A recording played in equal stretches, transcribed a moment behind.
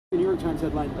The New York Times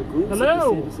headline, a glimpse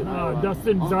Hello, of DeSantis in Iowa.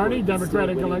 Dustin Zarni,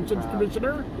 Democratic Elections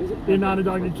Commissioner in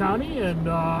Onondaga County, and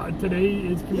today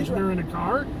is Commissioner in a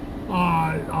car.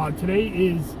 Today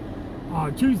is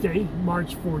Tuesday,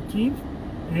 March 14th,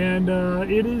 and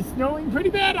it is snowing pretty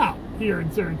bad out here in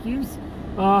Syracuse.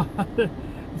 I'm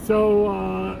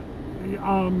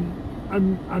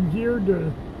here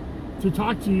to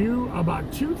talk to you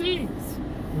about two things: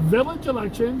 village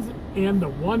elections and the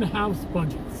one-house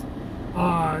budgets.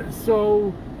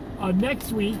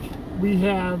 Next week we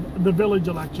have the village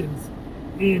elections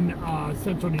in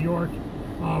central New York.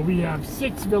 We have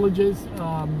 6 villages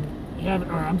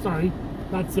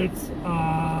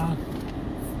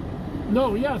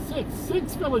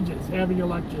six villages having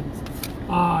elections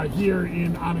here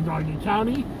in Onondaga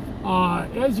County.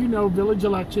 As you know, village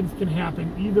elections can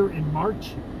happen either in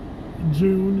March,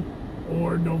 June,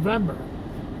 or November,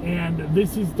 and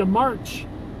this is the March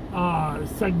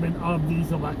segment of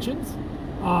these elections,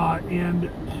 and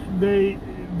they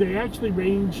actually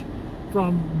range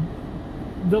from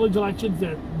village elections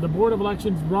that the Board of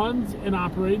Elections runs and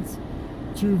operates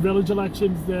to village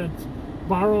elections that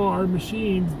borrow our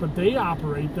machines but they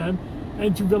operate them,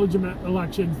 and to village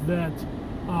elections that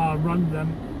run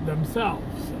them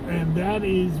themselves. And that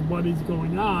is what is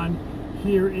going on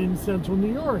here in central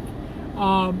New York.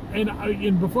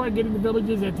 And before I get into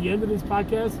villages, at the end of this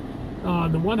podcast,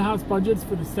 the one-house budgets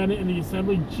for the Senate and the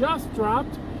Assembly just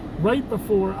dropped right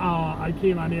before I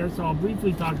came on air, so I'll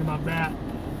briefly talk about that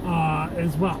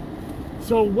as well.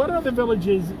 So what are the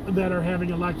villages that are having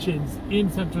elections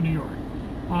in central New York,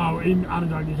 in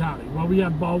Onondaga County? Well, we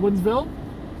have Baldwinsville.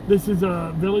 This is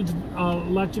a village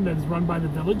election that is run by the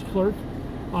village clerk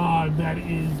that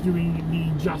is doing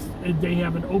they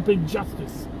have an open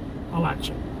justice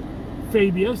election.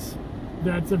 Fabius,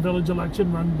 that's a village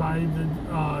election run by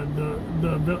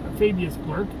the Fabius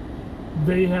clerk.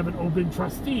 They have an open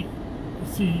trustee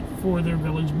seat for their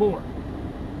village board.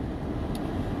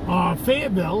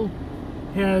 Fayetteville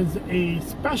has a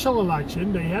special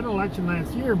election. They had an election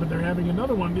last year, but they're having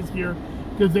another one this year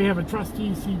because they have a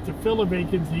trustee seat to fill a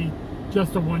vacancy,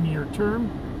 just a 1-year term.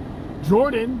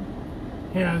 Jordan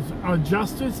has a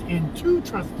justice and 2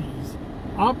 trustees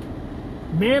up.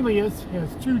 Manlius has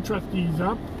 2 trustees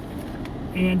up,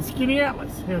 and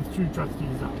Skaneateles has 2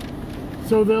 trustees up.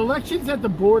 So the elections that the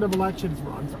Board of Elections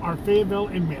runs are Fayetteville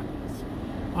and Manlius.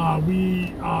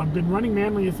 We've been running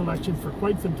Manlius elections for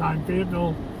quite some time.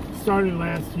 Fayetteville started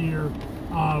last year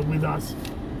with us.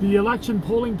 The election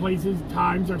polling places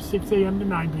times are 6 a.m. to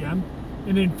 9 p.m.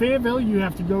 And in Fayetteville, you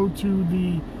have to go to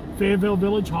the Fayetteville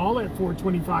Village Hall at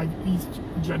 425 East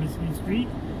Genesee Street.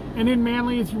 And in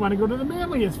Manlius, you want to go to the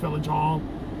Manlius Village Hall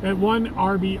at 1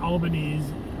 R.B.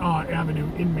 Albanese Avenue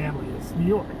in Manlius, New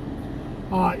York.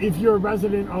 If you're a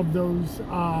resident of those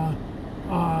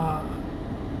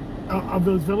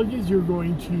villages, you're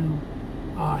going to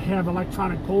have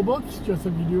electronic poll books, just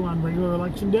like you do on regular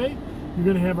election day. You're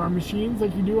going to have our machines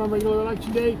like you do on regular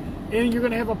election day, and you're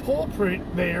going to have a poll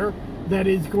print there that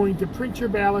is going to print your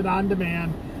ballot on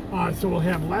demand, so we'll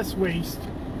have less waste,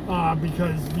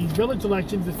 because these village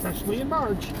elections, especially in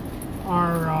March,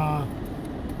 are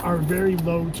very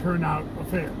low turnout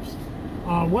affairs.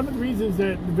 One of the reasons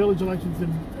that the village elections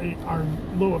are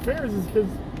low affairs is because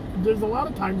there's a lot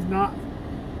of times not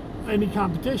any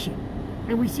competition.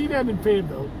 And we see that in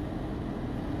Fayetteville,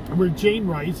 where Jane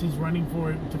Rice is running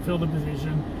to fill the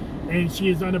position, and she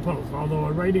is unopposed, although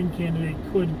a write-in candidate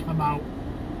could come out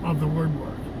of the word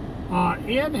work.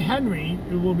 Ann Henry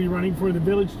will be running for the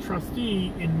village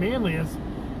trustee in Manlius,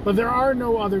 but there are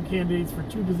no other candidates for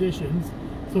 2 positions,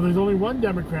 so there's only 1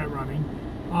 Democrat running.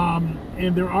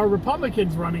 And there are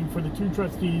Republicans running for the 2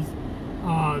 trustees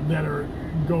there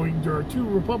are 2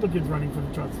 Republicans running for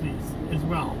the trustees as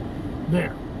well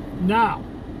there. Now,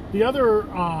 the other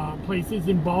places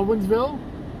in Baldwinsville,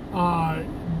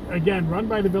 again, run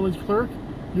by the village clerk.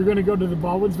 You're going to go to the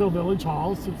Baldwinsville Village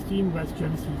Hall, 16 West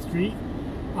Genesee Street.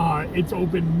 It's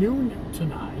open noon to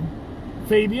 9.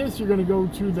 Fabius, you're going to go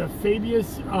to the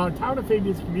Town of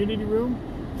Fabius Community Room,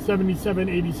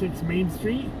 7786 Main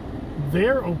Street.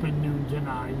 They're open noon to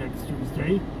 9 next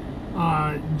Tuesday.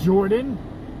 Jordan,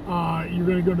 you're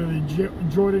going to go to the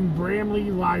Jordan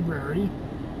Bramley Library,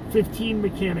 15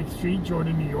 Mechanic Street,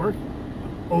 Jordan, New York,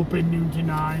 open noon to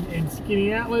 9. And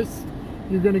Skaneateles,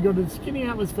 you're going to go to the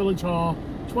Skaneateles Village Hall,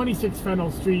 26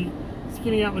 Fennell Street,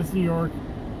 Skaneateles, New York,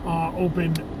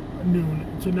 open noon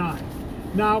to 9.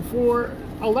 Now, for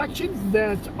elections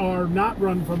that are not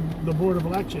run from the Board of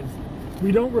Elections,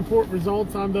 we don't report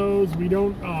results on those. We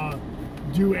don't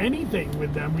do anything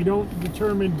with them. We don't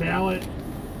determine ballot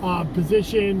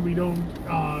position. We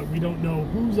don't know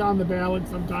who's on the ballot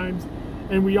sometimes,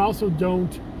 and we also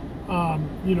don't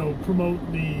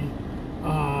promote the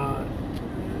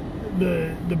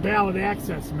ballot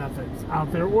access methods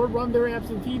out there or run their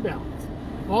absentee ballots.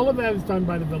 All of that is done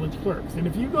by the village clerks. And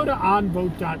if you go to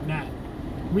onvote.net,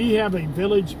 we have a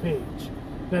village page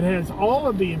that has all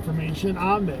of the information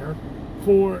on there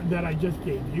that I just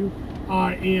gave you,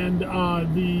 and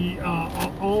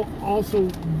also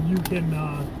you can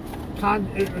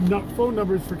phone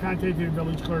numbers for contacting the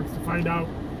village clerks to find out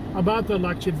about the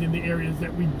elections in the areas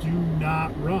that we do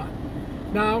not run.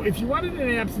 Now, if you wanted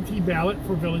an absentee ballot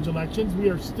for village elections, we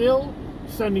are still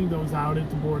sending those out at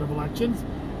the Board of Elections.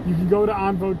 You can go to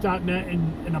onvote.net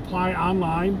and apply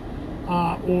online,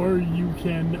 or you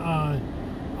can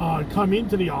come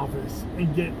into the office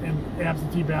and get an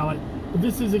absentee ballot. But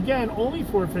this is, again, only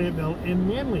for Fayetteville and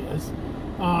Manlius.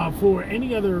 For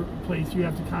any other place, you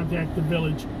have to contact the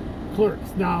village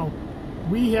clerks. Now,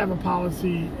 we have a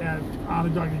policy at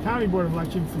Onondaga County Board of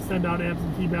Elections to send out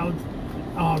absentee ballots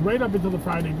right up until the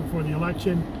Friday before the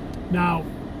election. Now,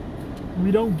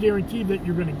 we don't guarantee that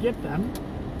you're going to get them.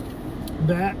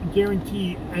 That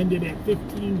guarantee ended at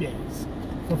 15 days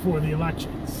before the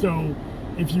election. So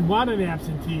if you want an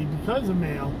absentee because of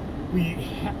mail, we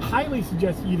highly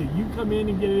suggest either you come in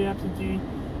and get an absentee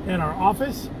at our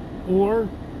office, or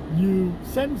you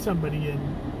send somebody in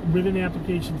with an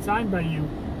application signed by you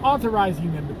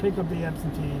authorizing them to pick up the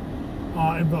absentee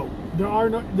and vote.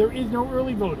 There is no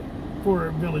early voting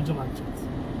for village elections.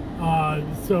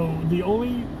 So the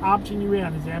only option you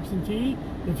have is absentee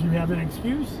if you have an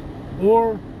excuse,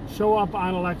 or show up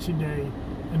on election day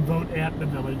and vote at the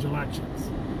village elections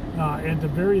at the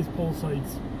various poll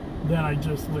sites that I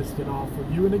just listed off for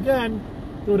you. And again,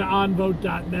 go to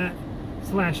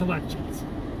onvote.net/elections.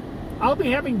 I'll be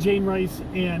having Jane Rice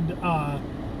and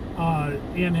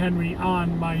Ann Henry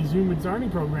on my Zoom with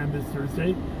Zarni program this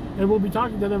Thursday, and we'll be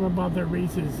talking to them about their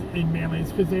races in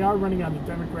Manlius, because they are running on the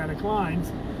Democratic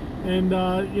lines. And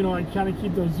I kind of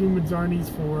keep those Zoom with Zarnis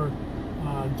for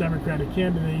Democratic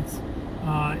candidates,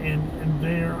 and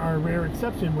there are a rare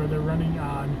exception where they're running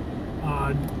on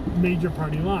major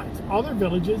party lines. Other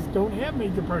villages don't have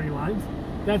major party lines.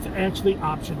 That's actually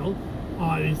optional.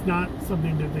 It's not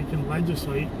something that they can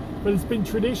legislate, but it's been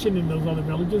tradition in those other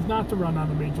villages not to run on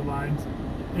the major lines.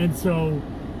 And so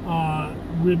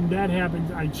when that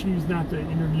happens, I choose not to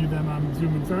interview them on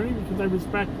Zoom and Zarni, because I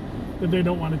respect that they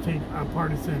don't want to take a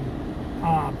partisan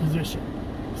position.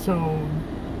 So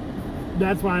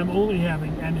that's why I'm only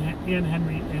having Ann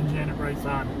Henry and Janet Rice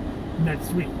on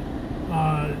next week.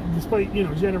 Despite,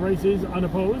 Janet Rice is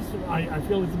unopposed, I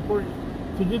feel it's important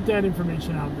to get that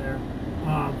information out there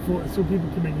so people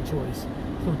can make a choice.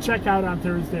 So check out on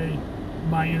Thursday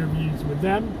my interviews with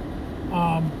them.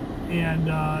 And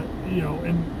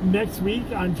next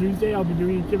week on Tuesday, I'll be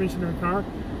doing Commissioner Carr.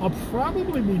 I'll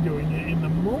probably be doing it in the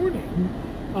morning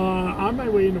on my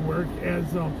way into work, as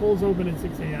polls open at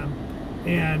 6 a.m.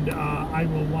 And I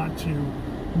will want to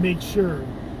make sure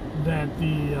that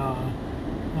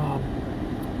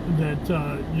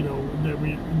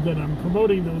that I'm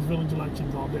promoting those village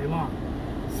elections all day long.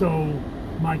 So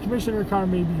my Commissioner Carr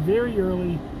may be very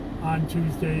early on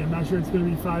Tuesday. I'm not sure it's going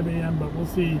to be 5 a.m., but we'll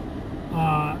see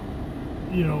how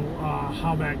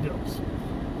that goes.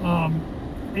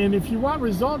 And if you want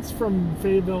results from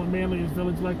Fayetteville and Manlius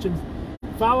village elections,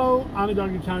 follow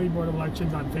Onondaga County Board of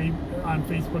Elections on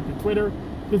Facebook and Twitter,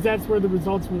 because that's where the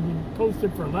results will be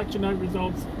posted for election night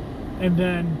results. And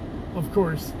then, of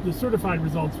course, the certified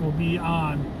results will be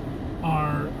on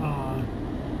our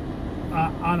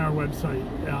website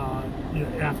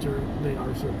after they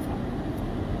are certified.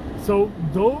 So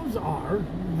those are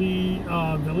the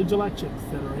village elections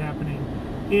that are happening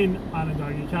in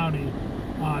Onondaga County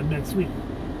next week.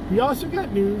 We also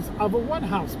got news of a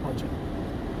one-house budget.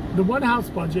 The one-house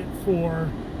budget for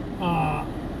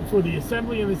the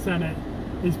Assembly and the Senate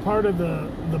is part of the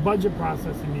budget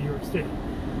process in New York State.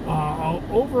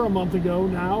 Over a month ago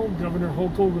now, Governor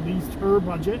Hochul released her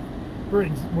budget,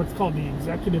 what's called the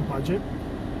executive budget.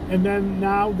 And then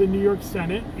now the New York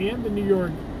Senate and the New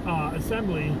York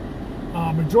Assembly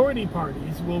majority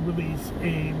parties will release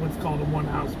what's called a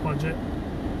one-house budget.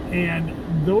 And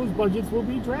those budgets will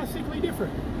be drastically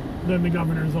different than the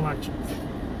governor's elections.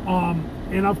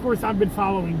 And of course, I've been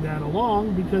following that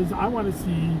along, because I want to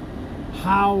see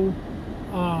how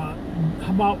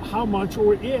much,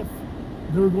 or if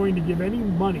they're going to give any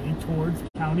money towards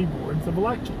county boards of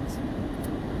elections.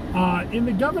 In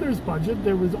the governor's budget,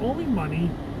 there was only money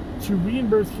to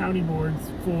reimburse county boards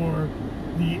for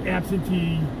the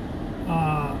absentee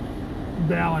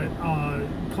ballot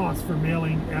costs for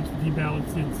mailing absentee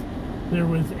ballots, since there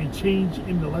was a change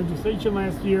in the legislation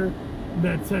last year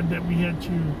that said that we had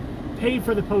to pay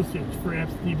for the postage for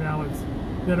absentee ballots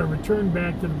that are returned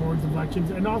back to the boards of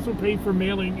elections, and also pay for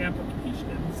mailing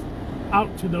applications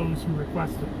out to those who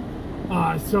request it.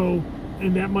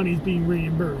 And that money is being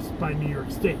reimbursed by New York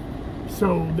State.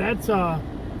 So that's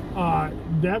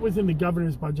that was in the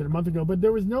governor's budget a month ago, but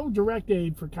there was no direct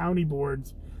aid for county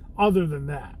boards other than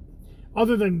that,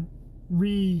 other than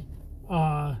renewing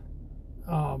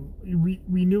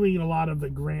a lot of the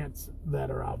grants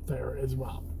that are out there as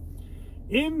well.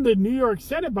 In the New York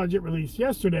Senate budget released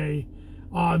yesterday,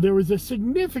 there was a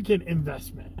significant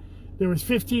investment. There was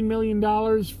 $15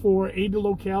 million for aid to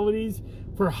localities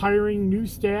for hiring new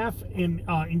staff and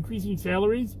increasing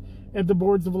salaries at the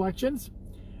boards of elections.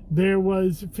 There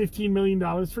was $15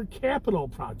 million for capital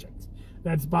projects.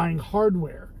 That's buying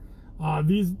hardware.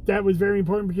 That was very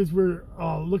important because we're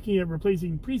looking at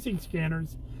replacing precinct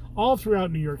scanners all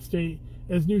throughout New York State,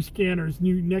 as new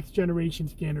next generation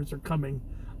scanners are coming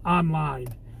online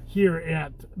here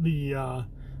at the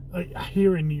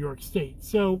here in New York State.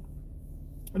 So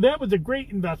that was a great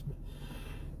investment.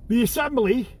 The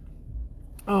Assembly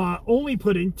only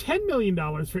put in $10 million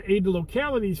for aid to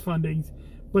localities fundings,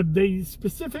 but they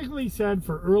specifically said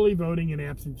for early voting and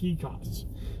absentee costs.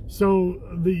 So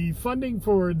the funding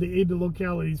for the aid to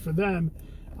localities for them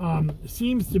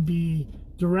seems to be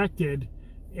directed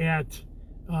at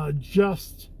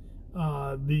just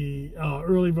the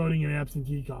early voting and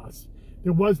absentee costs.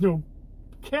 There was no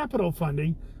capital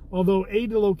funding, although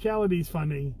aid to localities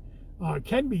funding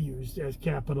can be used as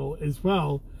capital as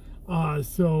well, or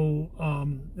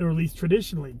at least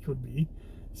traditionally could be.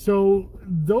 So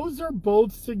those are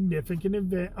both significant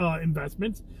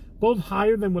investments, both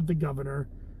higher than what the governor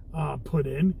put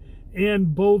in,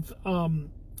 and both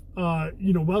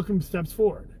welcome steps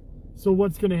forward. So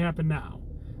what's going to happen now?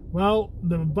 Well,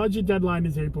 the budget deadline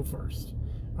is April 1st.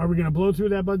 Are we going to blow through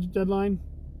that budget deadline?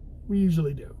 We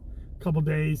usually do. A couple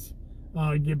days,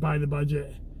 get by the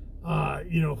budget.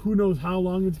 Who knows how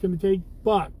long it's going to take,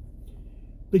 but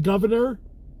the governor,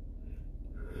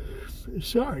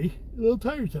 sorry, a little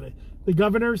tired today. The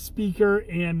governor, speaker,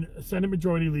 and Senate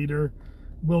Majority Leader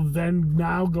will then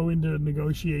now go into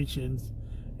negotiations,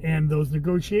 and those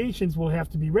negotiations will have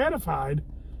to be ratified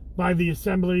by the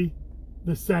Assembly,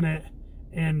 the Senate,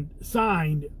 and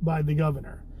signed by the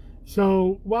governor.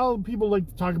 So while people like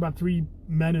to talk about 3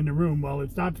 men in a room, well,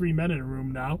 it's not 3 men in a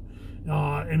room now,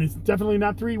 and it's definitely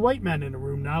not 3 white men in a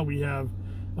room now. We have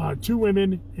 2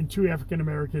 women and 2 African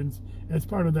Americans as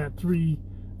part of that 3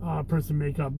 person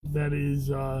makeup that is,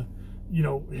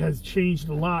 has changed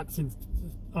a lot since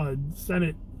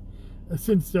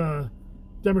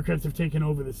Democrats have taken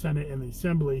over the Senate and the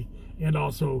Assembly, and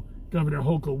also Governor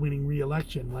Hochul winning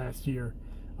re-election last year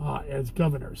as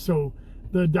governor. So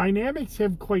the dynamics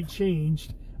have quite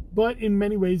changed, but in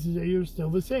many ways they are still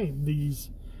the same.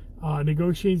 These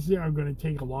negotiations are going to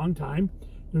take a long time.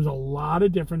 There's a lot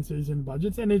of differences in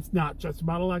budgets, and it's not just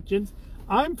about elections.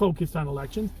 I'm focused on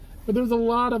elections, but there's a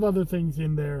lot of other things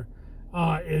in there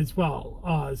as well.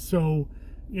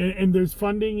 And there's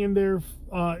funding in there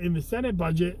in the Senate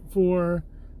budget for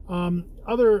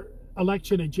other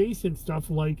election adjacent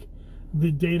stuff, like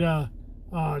the data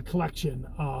collection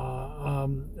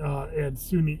at the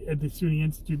SUNY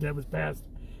Institute that was passed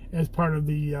as part of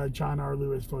the John R.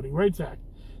 Lewis Voting Rights Act.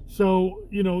 So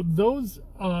those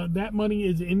that money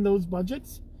is in those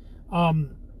budgets,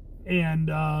 and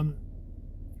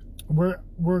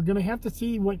we're gonna have to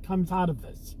see what comes out of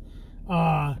this.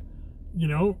 The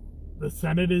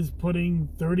Senate is putting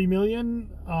 30 million,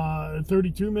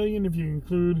 32 million if you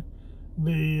include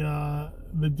the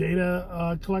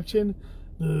data collection.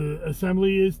 The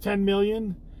Assembly is 10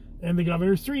 million, and the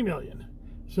governor's 3 million.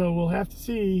 So we'll have to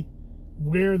see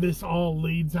where this all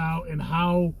leads out, and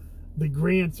how the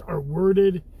grants are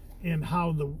worded, and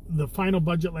how the final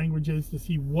budget language is, to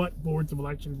see what boards of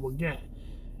elections will get.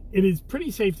 It is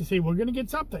pretty safe to say we're going to get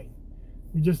something.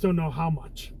 We just don't know how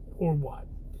much or what.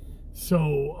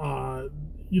 So,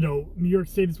 New York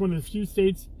State is one of the few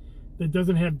states that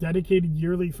doesn't have dedicated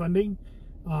yearly funding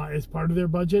as part of their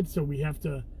budget. So we have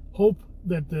to hope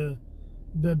that the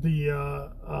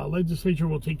legislature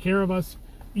will take care of us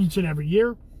each and every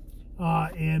year,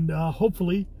 and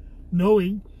hopefully,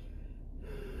 knowing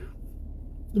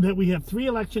that we have 3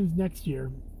 elections next year,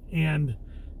 and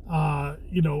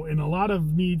and a lot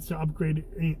of needs to upgrade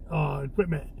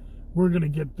equipment, we're going to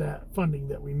get that funding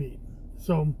that we need.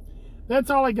 So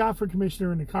that's all I got for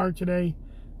Commissioner in the Car today.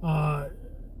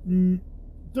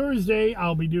 Thursday,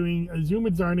 I'll be doing a Zoom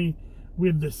with Zarni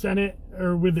with the Senate,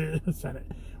 or with the Senate,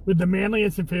 with the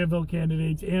manliest and Fayetteville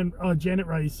candidates, and Janet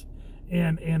Rice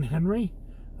and Ann Henry.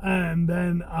 And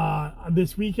then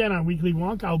this weekend on Weekly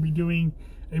Wonk, I'll be doing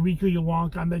a Weekly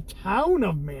Wonk on the town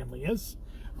of Manlius.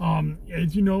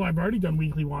 As you know, I've already done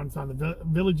Weekly Wonks on the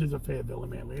villages of Fayetteville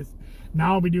and Manlius.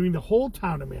 Now I'll be doing the whole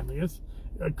town of Manlius.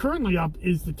 Currently up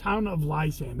is the town of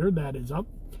Lysander. That is up.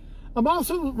 I'm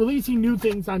also releasing new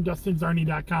things on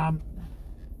JustinZarny.com.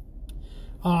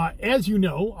 As you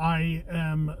know, I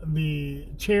am the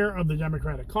chair of the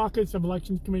Democratic Caucus of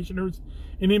Elections Commissioners,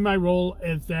 and in my role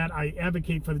as that, I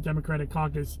advocate for the Democratic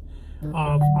Caucus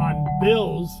on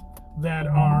bills that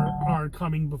are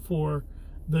coming before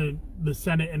the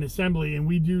Senate and Assembly, and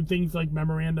we do things like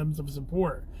memorandums of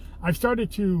support. I've started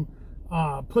to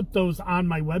put those on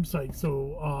my website,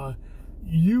 so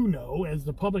you know, as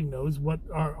the public knows, what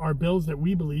are bills that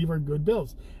we believe are good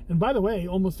bills. And by the way,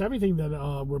 almost everything that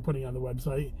we're putting on the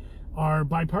website are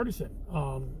bipartisan.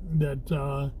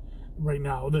 Right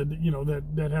now,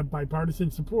 that have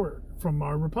bipartisan support from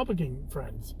our Republican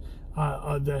friends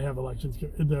that have elections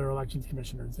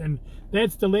commissioners, and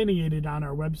that's delineated on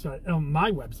our website,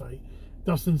 my website,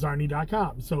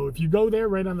 JustinZarny.com. So if you go there,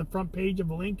 right on the front page of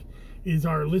the link is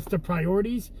our list of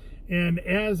priorities. And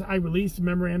as I release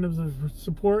memorandums of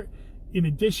support, in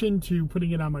addition to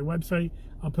putting it on my website,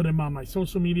 I'll put them on my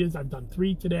social medias. I've done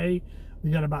 3 today.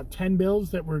 We got about 10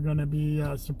 bills that we're going to be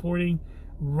supporting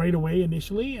right away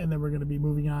initially, and then we're going to be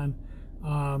moving on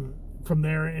from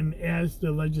there. And as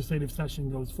the legislative session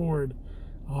goes forward,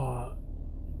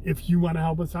 if you want to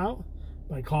help us out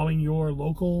by calling your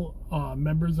local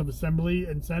members of Assembly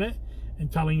and Senate and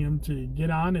telling them to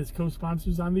get on as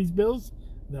co-sponsors on these bills,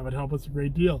 that would help us a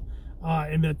great deal.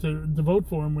 And that to vote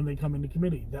for them when they come into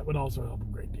committee, that would also help a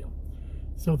great deal.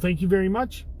 So thank you very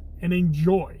much, and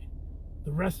enjoy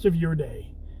the rest of your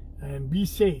day. And be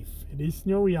safe. It is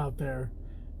snowy out there,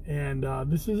 and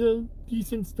this is a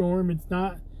decent storm. It's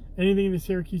not anything that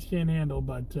Syracuse can't handle,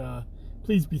 but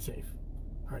please be safe.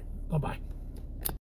 All right, bye-bye.